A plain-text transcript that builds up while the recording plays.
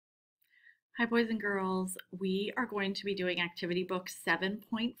Hi, boys and girls. We are going to be doing activity book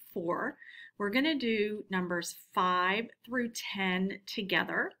 7.4. We're going to do numbers 5 through 10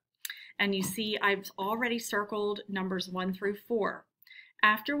 together. And you see, I've already circled numbers 1 through 4.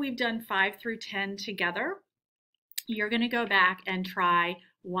 After we've done 5 through 10 together, you're going to go back and try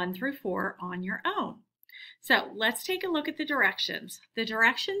 1 through 4 on your own. So let's take a look at the directions. The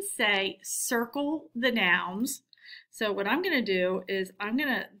directions say circle the nouns. So what I'm going to do is I'm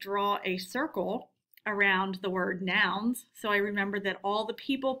going to draw a circle around the word nouns. So I remember that all the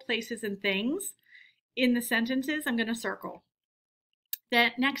people, places, and things in the sentences I'm going to circle.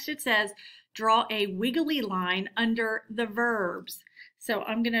 Then next it says draw a wiggly line under the verbs. So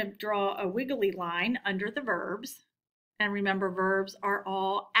I'm going to draw a wiggly line under the verbs. And remember, verbs are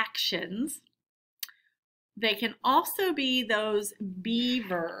all actions. They can also be those be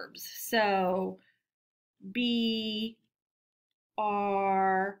verbs. So be,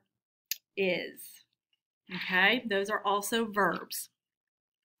 are, is. Okay, those are also verbs.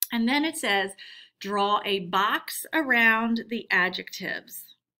 And then it says draw a box around the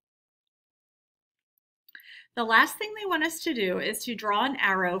adjectives. The last thing they want us to do is to draw an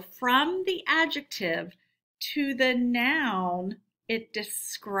arrow from the adjective to the noun it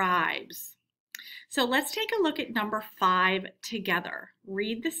describes. So let's take a look at number 5 together.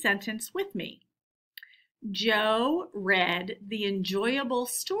 Read the sentence with me. Joe read the enjoyable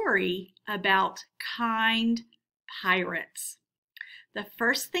story about kind pirates. The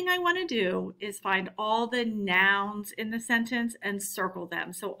first thing I want to do is find all the nouns in the sentence and circle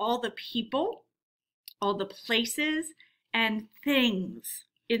them. So all the people, all the places, and things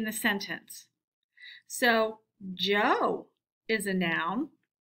in the sentence. So Joe is a noun.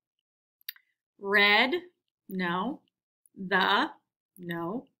 Read, no. The,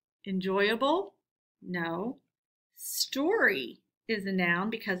 no. Enjoyable, no. Story is a noun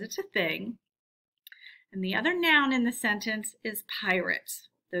because it's a thing. And the other noun in the sentence is pirates.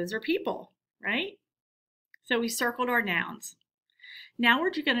 Those are people, right? So we circled our nouns. Now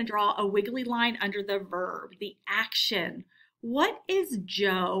we're going to draw a wiggly line under the verb, the action. What is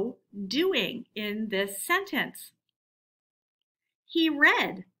Joe doing in this sentence? He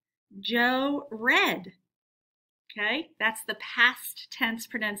read. Joe read. Okay, that's the past tense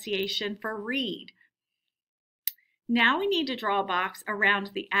pronunciation for read. Now we need to draw a box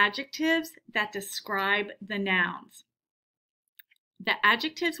around the adjectives that describe the nouns. The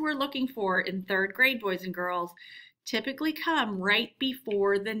adjectives we're looking for in 3rd grade, boys and girls, typically come right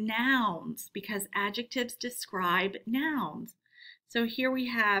before the nouns because adjectives describe nouns. So here we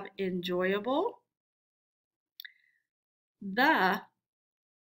have enjoyable, the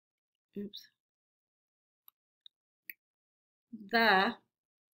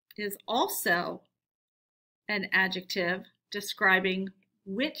is also an adjective describing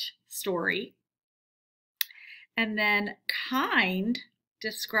which story. And then kind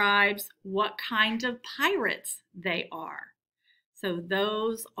describes what kind of pirates they are. So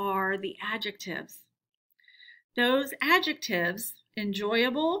those are the adjectives. Those adjectives,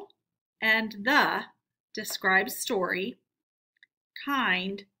 enjoyable and the, describes story.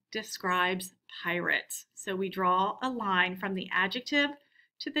 Kind describes pirates. So we draw a line from the adjective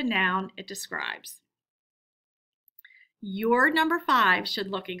to the noun it describes. Your number 5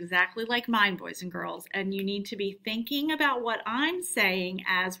 should look exactly like mine, boys and girls, and you need to be thinking about what I'm saying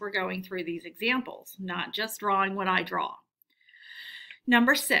as we're going through these examples, not just drawing what I draw.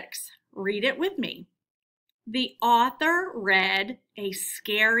 Number 6, read it with me. The author read a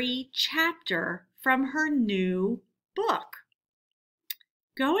scary chapter from her new book.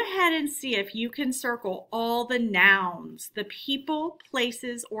 Go ahead and see if you can circle all the nouns, the people,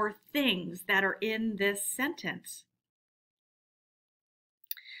 places, or things that are in this sentence.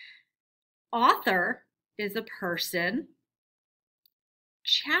 Author is a person.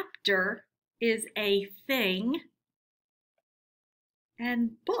 Chapter is a thing.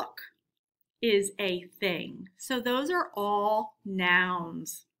 And book is a thing. So those are all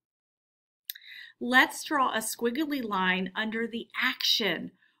nouns. Let's draw a squiggly line under the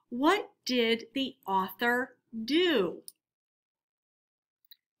action. What did the author do?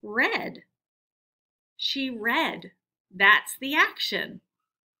 Read. She read. That's the action.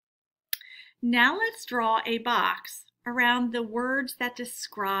 Now let's draw a box around the words that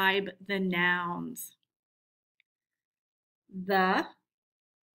describe the nouns. The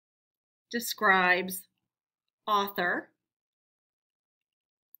describes author.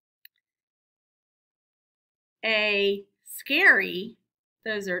 A scary,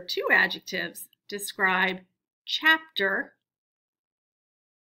 those are 2 adjectives, describe chapter.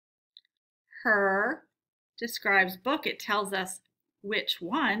 Her describes book. It tells us which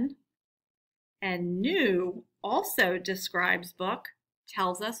one. And new also describes book,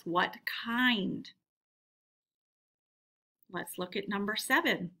 tells us what kind. Let's look at number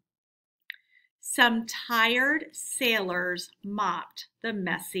 7. Some tired sailors mopped the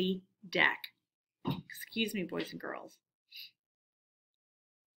messy deck. Excuse me, boys and girls.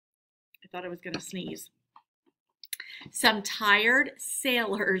 I thought I was going to sneeze. Some tired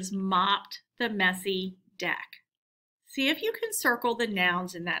sailors mopped the messy deck. See if you can circle the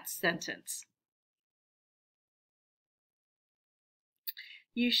nouns in that sentence.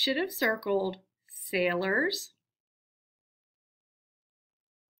 You should have circled sailors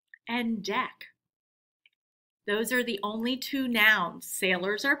and deck. Those are the only two nouns.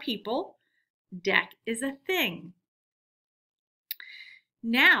 Sailors are people, deck is a thing.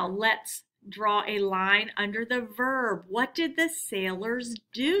 Now let's draw a line under the verb. What did the sailors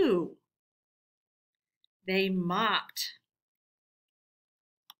do? They mopped.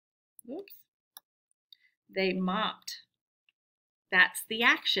 Oops. They mopped. That's the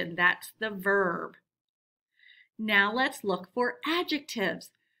action. That's the verb. Now let's look for adjectives.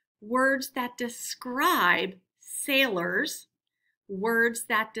 Words that describe sailors. Words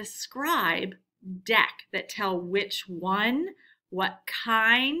that describe deck, that tell which one, what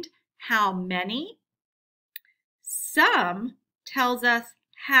kind, how many. Some tells us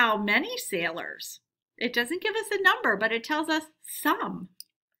how many sailors. It doesn't give us a number, but it tells us some.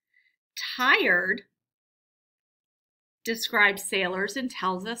 Tired describes sailors and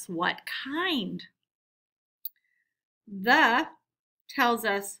tells us what kind. The tells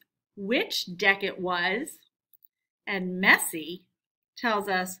us which deck it was, and messy tells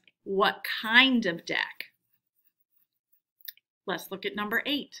us what kind of deck. Let's look at number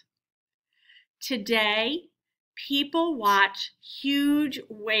 8. Today, people watch huge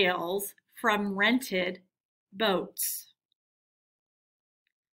whales from rented boats.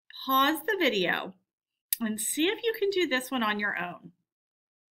 Pause the video and see if you can do this one on your own.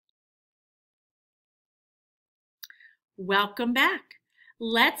 Welcome back.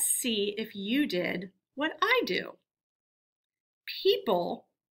 Let's see if you did what I do. People,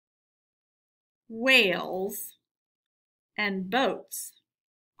 whales, and boats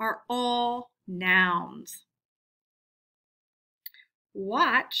are all nouns.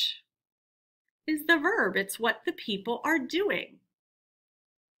 Watch is the verb. It's what the people are doing.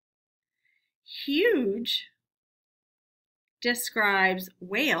 Huge describes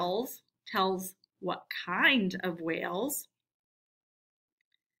whales, tells what kind of whales.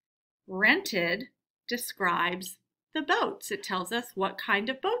 Rented describes the boats. It tells us what kind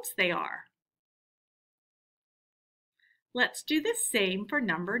of boats they are. Let's do the same for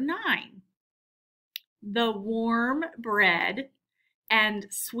number 9. The warm bread and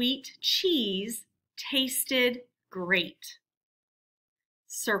sweet cheese tasted great.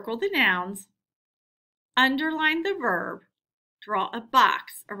 Circle the nouns, underline the verb, draw a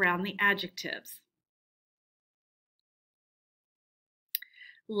box around the adjectives.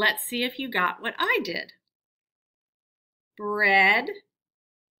 Let's see if you got what I did. Bread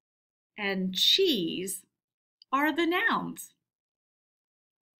and cheese are the nouns.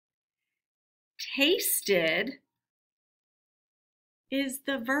 Tasted is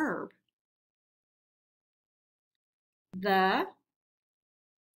the verb. The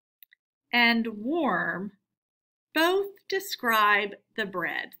and warm both describe the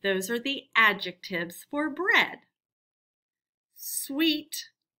bread. Those are the adjectives for bread. Sweet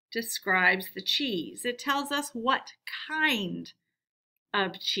describes the cheese. It tells us what kind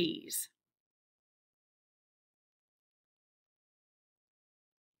of cheese.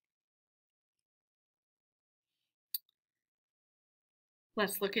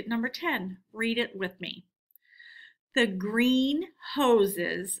 Let's look at number 10. Read it with me. The green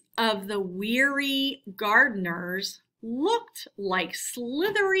hoses of the weary gardeners looked like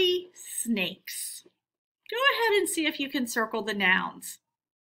slithery snakes. Go ahead and see if you can circle the nouns.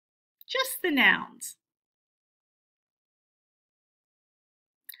 Just the nouns.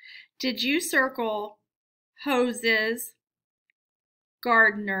 Did you circle hoses,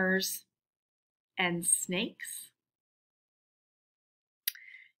 gardeners, and snakes?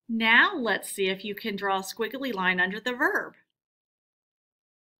 Now let's see if you can draw a squiggly line under the verb.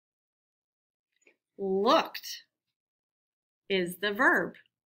 Looked is the verb.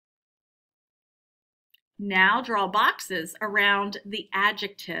 Now draw boxes around the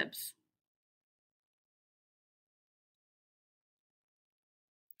adjectives.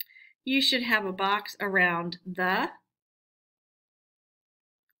 You should have a box around the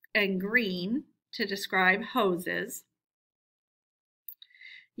and green to describe hoses.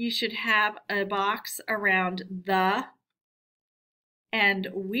 You should have a box around the and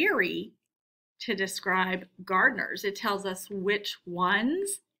weary to describe gardeners. It tells us which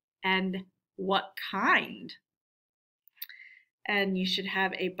ones and what kind. And you should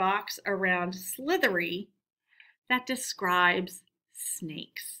have a box around slithery that describes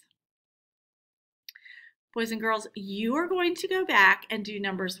snakes. Boys and girls, you are going to go back and do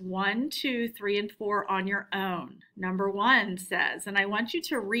numbers 1, 2, 3, and 4 on your own. Number 1 says, and I want you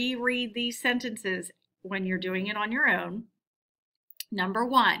to reread these sentences when you're doing it on your own. Number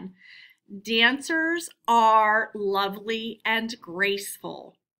 1, dancers are lovely and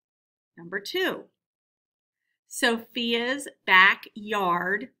graceful. Number 2, Sophia's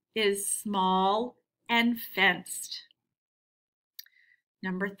backyard is small and fenced.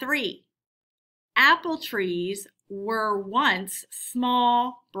 Number 3, apple trees were once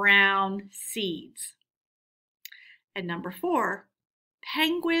small brown seeds. And number 4,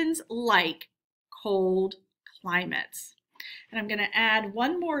 penguins like cold climates. And I'm going to add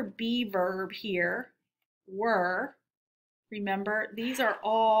one more be verb here, were. Remember, these are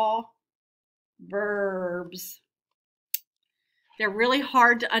all verbs. They're really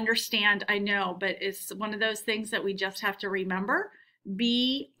hard to understand, I know, but it's one of those things that we just have to remember.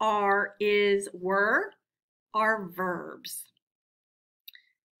 Be, are, is, were are verbs.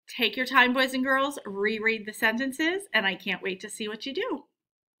 Take your time, boys and girls, reread the sentences, and I can't wait to see what you do.